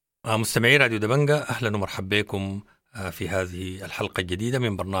مستمعي راديو دبنقا، أهلا ومرحبا بكم في هذه الحلقة الجديدة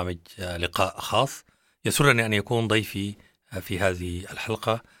من برنامج لقاء خاص. يسرني أن يكون ضيفي في هذه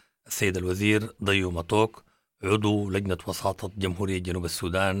الحلقة السيد الوزير مطوك، عضو لجنة وساطة جمهورية جنوب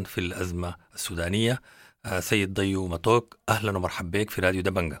السودان في الأزمة السودانية. سيد مطوك، أهلا ومرحبا بك في راديو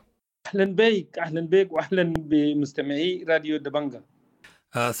دبنقا. أهلا بك وأهلا بمستمعي راديو دبنقا.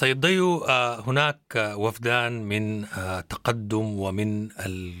 سيد هناك وفدان من تقدم ومن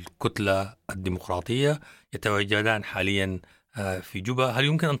الكتلة الديمقراطية يتواجدان حاليا في جوبا. هل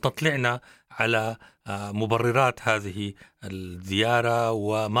يمكن أن تطلعنا على مبررات هذه الزيارة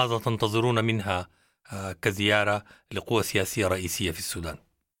وماذا تنتظرون منها كزيارة لقوة سياسية رئيسية في السودان؟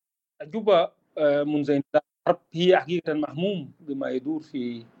 جوبا منذ انتهاء الحرب هي حقيقة مهموم بما يدور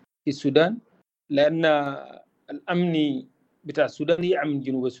في السودان، لأن الأمن بتاع السودان هي أمن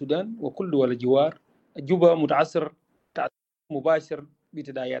جنوب السودان وكل دول الجوار. جوبا متعثر مباشر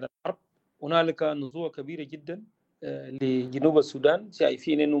بتداعيات الحرب. هنالك نزوع كبيرة جدا لجنوب السودان،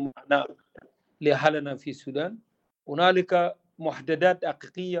 شايفين أنه معناه لأهلنا في السودان. هنالك محددات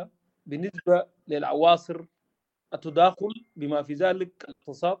حقيقية بالنسبة للعواصر التداخل بما في ذلك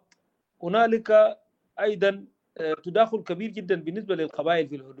الاقتصاد. هنالك أيضا تداخل كبير جدا بالنسبة للقبائل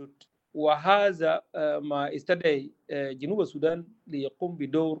في الحدود، وهذا ما استدعي جنوب السودان ليقوم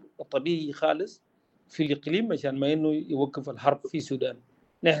بدور طبيعي خالص في الإقليم عشان ما إنه يوقف الحرب في السودان.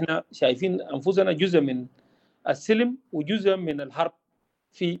 نحن شايفين أنفسنا جزء من السلم وجزء من الحرب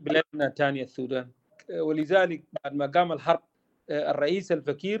في بلادنا الثانية السودان. ولذلك بعد ما قام الحرب الرئيس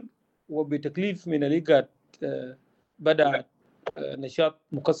الفكير وبتكليف من الإيجاد بدأ نشاط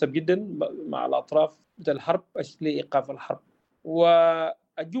مكثف جدا مع الأطراف بتاع الحرب لإيقاف الحرب.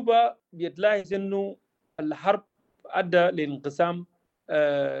 والجوبا بيتلاحظ إنه الحرب أدى لانقسام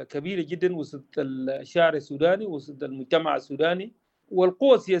كبيرة جدا وسط الشارع السوداني وسط المجتمع السوداني،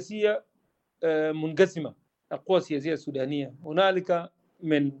 والقوى السياسية منقسمة. القوى السياسية السودانية هنالك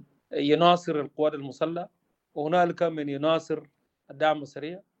من يناصر القوات المسلحة، وهنالك من يناصر الدعم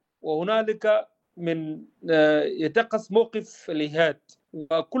السريع، وهنالك من يتقص موقف الإجهاد.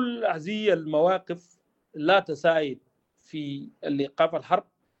 وكل هذه المواقف لا تساعد في إيقاف الحرب.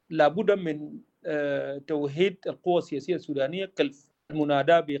 لابد من توحيد القوى السياسية السودانية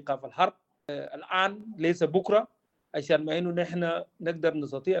كالمناداة بإيقاف الحرب الآن ليس بكرة، عشان ما إنه نحن نقدر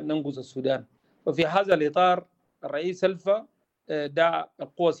نستطيع أن ننقذ السودان. وفي هذا الإطار الرئيس سلفا دعا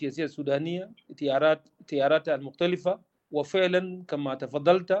القوى السياسية السودانية تياراتها المختلفة، وفعلا كما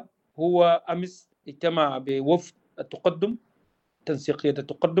تفضلت هو أمس اجتمع بوفد التقدم، تنسيقية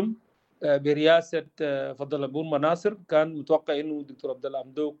التقدم برئاسة فضل أبو مناصر. كان متوقع أنه الدكتور عبد الله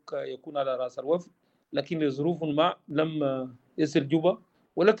عمدوك يكون على رأس الوفد، لكن لظروف ما لم يصل جوبا.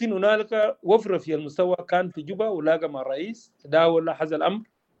 ولكن هنالك وفرة في المستوى كان في جوبا ولاقى مع الرئيس، تداول هذا الأمر.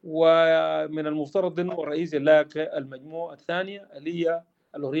 ومن المفترض أنه الرئيس يلاقي المجموعة الثانية اللي هي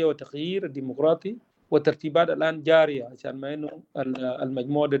الحرية والتغيير الديمقراطي، والترتيبات الآن جارية عشان ما إنه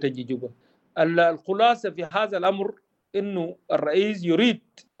المجموعة ده تجي جوبا. الخلاصة في هذا الأمر إنه الرئيس يريد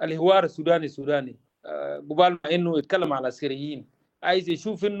الحوار السوداني قبل ما إنه يتكلم على السوريين. عايز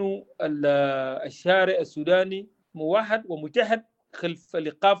يشوف إنه الشارع السوداني موحد ومتحد خلف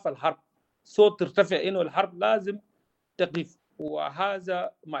إيقاف الحرب. صوت ترتفع إنه الحرب لازم تقف،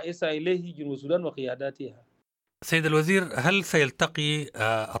 وهذا ما يسعى إليه جنوب السودان وقياداتها. سيد الوزير، هل سيلتقي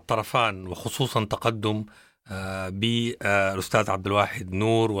الطرفان وخصوصا تقدم بالأستاذ عبد الواحد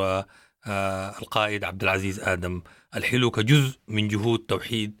نور والقائد عبد العزيز آدم الحلو كجزء من جهود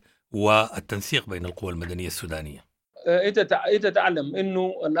توحيد والتنسيق بين القوى المدنية السودانية؟ أنت تعلم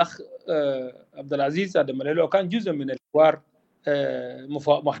إنه الأخ عبد العزيز آدم الحلو كان جزء من الحوار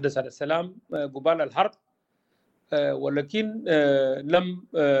محادثة السلام قبال الحرب، ولكن لم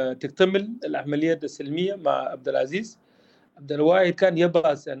تكتمل العملية السلمية مع عبد العزيز. عبد الواحد كان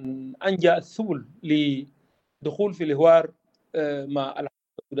يبحث أن أنجى السبل لدخول في الحوار مع الحرب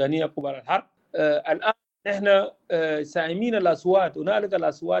السودانية قبل الحرب. الآن نحن سائمين الأصوات، هنالك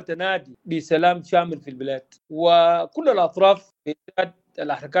الأصوات تنادي بسلام شامل في البلاد، وكل الأطراف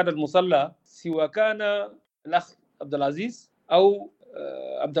الحركات المسلحة سواء كان الأخ عبد العزيز أو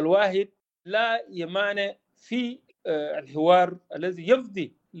عبد الواحد لا يمانع في الحوار الذي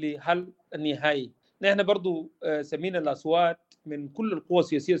يفضي لحل النهائي. نحن برضو سمينا الأصوات من كل القوى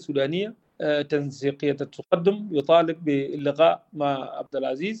السياسية السودانية. تنسيقية التقدم يطالب باللقاء مع عبد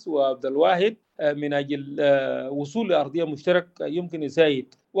العزيز وعبد الواحد من أجل وصول لأرضية مشترك يمكن يساعد.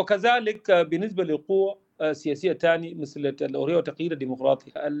 وكذلك بالنسبة للقوى السياسية الثانية مثل الحرية والتغيير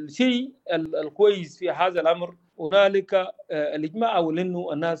الديمقراطي. الشيء الكويس في هذا الأمر هنالك الإجماع أو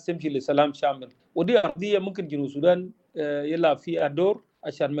إنه الناس تمشي لسلام شامل، ودي أرضية ممكن جنوب السودان يلعب فيها دور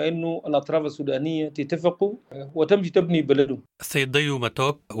عشان ما إنه الأطراف السودانية تتفقوا وتمشي تبني بلدهم. السيد ضيو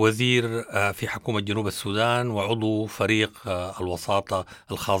مطوك، وزير في حكومة جنوب السودان وعضو فريق الوساطة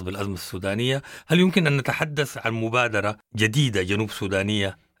الخاص بالأزمة السودانية، هل يمكن أن نتحدث عن مبادرة جديدة جنوب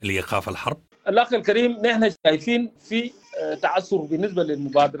سودانية لإيقاف الحرب؟ الأخ الكريم، نحن شايفين في تعثر بالنسبة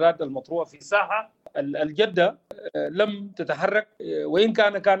للمبادرات المطروحة في ساحة الجدة لم تتحرك، وإن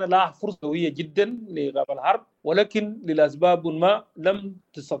كان لها فرصة قوية جدا لإيقاف الحرب، ولكن لأسباب ما لم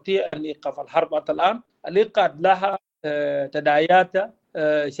تستطيع أن إيقاف الحرب حتى الآن. الإيقاد لها تداعياتها.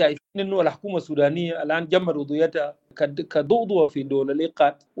 شايفين أنه الحكومة السودانية الآن جمد عضويتها كضوء في دول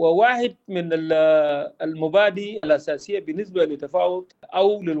الإيقاد، وواحد من المبادئ الأساسية بالنسبة للتفاوض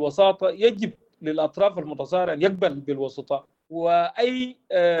أو للوساطة يجب للأطراف المتصارعة أن يقبل بالوسطاء، وأي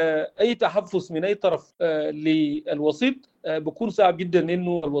تحفظ من أي طرف للوسيط بكون صعب جدا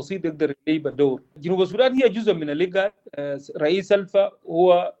إنه الوسيط يقدر يلعب الدور. جنوب السودان هي جزء من الليغا، رئيس الفا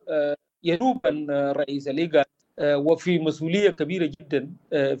هو ينوب رئيس الليغا وفي مسؤولية كبيرة جدا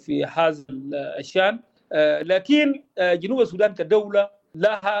في هذا الشأن. لكن جنوب السودان كدولة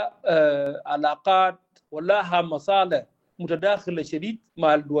لها علاقات ولها مصالح متداخلة شديد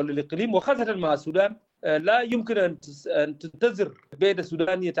مع الدول الإقليم وخاصة مع السودان. لا يمكن أن تنتظر بيت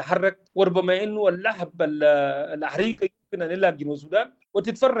السودان يتحرك، وربما إنه اللهب الأحريقي يمكن أن يلعب جنوب السودان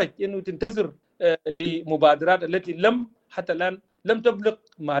وتتفرج إنه تنتظر المبادرات التي حتى الآن لم تبلغ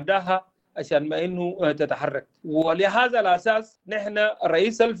مداها عشان ما إنه تتحرك. ولهذا الأساس نحن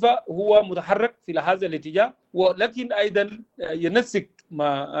رئيس الفا هو متحرك في هذا الاتجاه، ولكن أيضا ينسق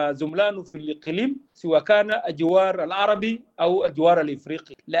مع زملائه في الإقليم سواء كان الجوار العربي أو الجوار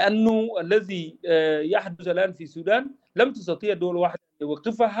الإفريقي، لأنه الذي يحدث الآن في السودان لم تستطيع دولة واحدة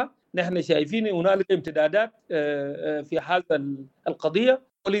توقفها. نحن شايفين هنالك امتدادات في هذا القضية،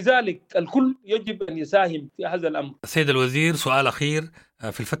 ولذلك الكل يجب أن يساهم في هذا الأمر. سيد الوزير، سؤال أخير.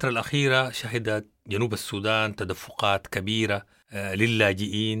 في الفترة الأخيرة شهدت جنوب السودان تدفقات كبيرة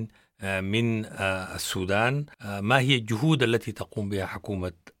للاجئين من السودان. ما هي الجهود التي تقوم بها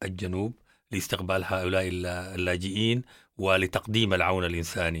حكومة الجنوب لاستقبال هؤلاء اللاجئين ولتقديم العون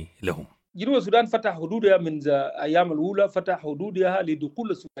الإنساني لهم؟ جنوب السودان فتح حدودها من أيام الأولى، فتح حدودها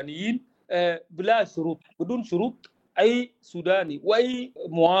لدخول السودانيين بلا شروط، بدون شروط. أي سوداني وأي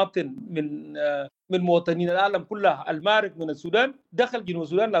مواطن من مواطنين العالم كلها المارق من السودان دخل جنوب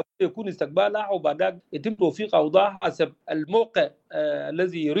السودان لابد يكون استقبالها، وبعدها يتم توفيق أوضاع حسب الموقع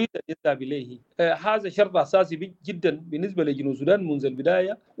الذي يريد أن يذهب إليه. هذا شرط أساسي جدا بالنسبة لجنوب السودان منذ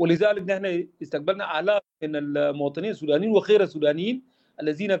البداية، ولذلك نحن استقبلنا آلاف من المواطنين السودانيين وغير السودانيين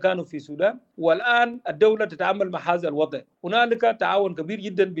الذين كانوا في السودان، والآن الدولة تتعامل مع هذا الوضع. هنالك تعاون كبير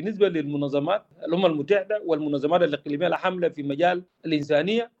جدا بالنسبة للمنظمات الأمم المتحدة والمنظمات الإقليمية الحاملة في مجال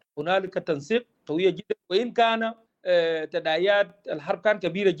الإنسانية، هنالك تنسيق قوية جدا، وإن كان تداعيات الحرب كان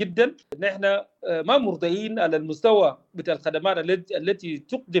كبيرة جدا. نحن ما مرضيين على المستوى بتاع الخدمات التي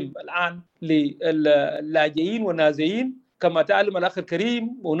تقدم الآن للاجئين والنازحين. كما تعلم الأخ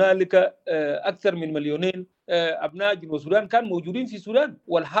الكريم هنالك أكثر من 2,000,000 أبناء جنوب السودان كانوا موجودين في السودان،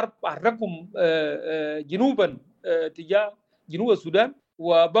 والحرب حركهم جنوبا تجاه جنوب السودان،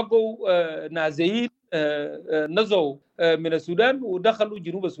 وبقوا نازحين نزوا من السودان ودخلوا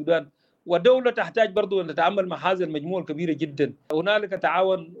جنوب السودان. والدولة تحتاج برضو أن تتعامل مع هذا المجموعة الكبيرة جدا. هنالك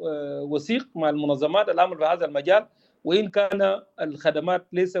تعاون وثيق مع المنظمات العاملة في هذا المجال، وإن كان الخدمات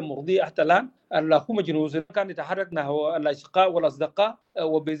ليس مرضية حتى الآن. الحكومة جنوب السودان كان يتحرك نحو الأشقاء والأصدقاء،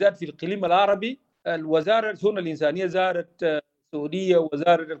 وبالذات في الإقليم العربي. الوزارة الشؤون الإنسانية زارت السعودية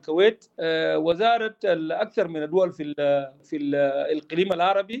وزارت الكويت، وزارت أكثر من الدول في الإقليم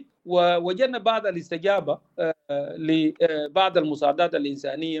العربي، ووجدنا بعض الاستجابة لبعض المساعدات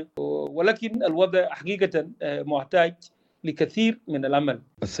الإنسانية، ولكن الوضع حقيقة محتاج لكثير من العمل.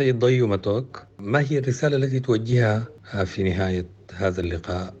 السيد ضيو مطوك، ما هي الرسالة التي توجهها في نهاية هذا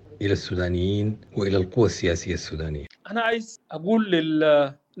اللقاء إلى السودانيين وإلى القوى السياسية السودانية؟ أنا عايز أقول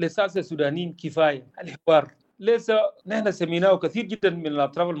للساسة السودانيين كفاية الحوار. ليس نحن سميناه كثير جدا من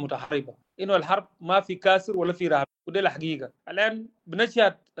الأطراف المتحاربة إنه الحرب ما في كاسر ولا في رهب، وده الحقيقة. الآن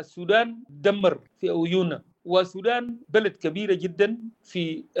بنشهد السودان دمر في عيوننا، والسودان بلد كبيرة جدا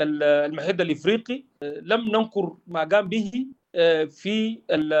في المحيط الإفريقي. لم ننكر ما قام به في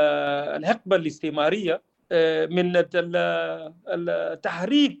الحقبة الاستعمارية من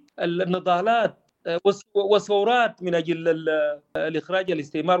تحريك النضالات والثورات من أجل الإخراج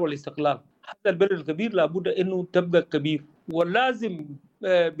الاستعمار والاستقلال. هذا البلد الكبير لابد أنه تبقى كبير، ولازم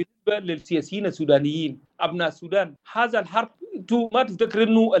بالنسبة للسياسيين السودانيين أبناء السودان هذا الحرب انتوا ما تفتكروا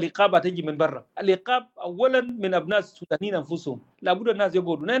انه الإقامة تجي من برا. الإقامة اولا من ابناء السودانيين انفسهم، لابد الناس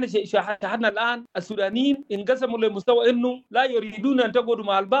يقعدوا. نحن شاهدنا الان السودانيين انقسموا لمستوى انه لا يريدون ان تقعدوا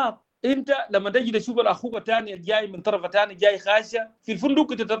مع البعض. انت لما تجي تشوف الاخوه الثاني الجاي من طرف ثاني جاي خاشه في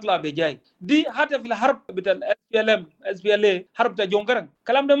الفندق، انت تطلع بجاي دي. حتى في الحرب بتاع اس بي ال اي، حرب بتاع جونجران،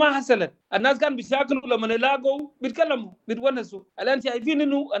 الكلام ده ما حصلت. الناس كانوا بيشاكلوا لما يلاقوا بيتكلموا بيتونسوا. الان شايفين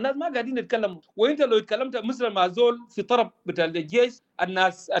انه الناس ما قاعدين يتكلموا. وانت لو اتكلمت مثلا مع زول في طرف بتاع الجيش،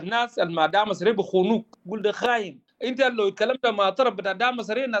 الناس المدام سري بخونوك، قول ده خاين. انت لو اتكلمت مع طرف بتاع دعم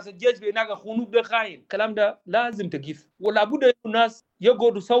سريع، الناس الجيش بيناقا خونوك ده خاين. الكلام ده لازم تقيف، ولا بد ان الناس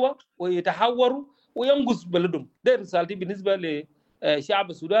يقعدوا سوا ويتحاوروا وينقذ بلدهم. ده رسالتي بالنسبه للشعب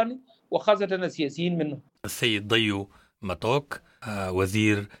السوداني وخاصه السياسيين منه. السيد ضيو مطوك،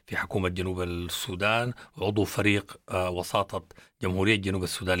 وزير في حكومة جنوب السودان وعضو فريق وساطة جمهورية جنوب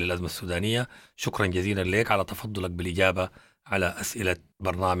السودان للأزمة السودانية، شكرا جزيلا لك على تفضلك بالإجابة على أسئلة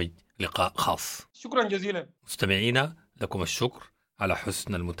برنامج لقاء خاص. شكرا جزيلا. مستمعينا، لكم الشكر على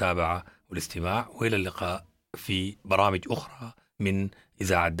حسن المتابعة والاستماع، وإلى اللقاء في برامج أخرى من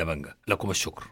إذاعة دبنقا. لكم الشكر.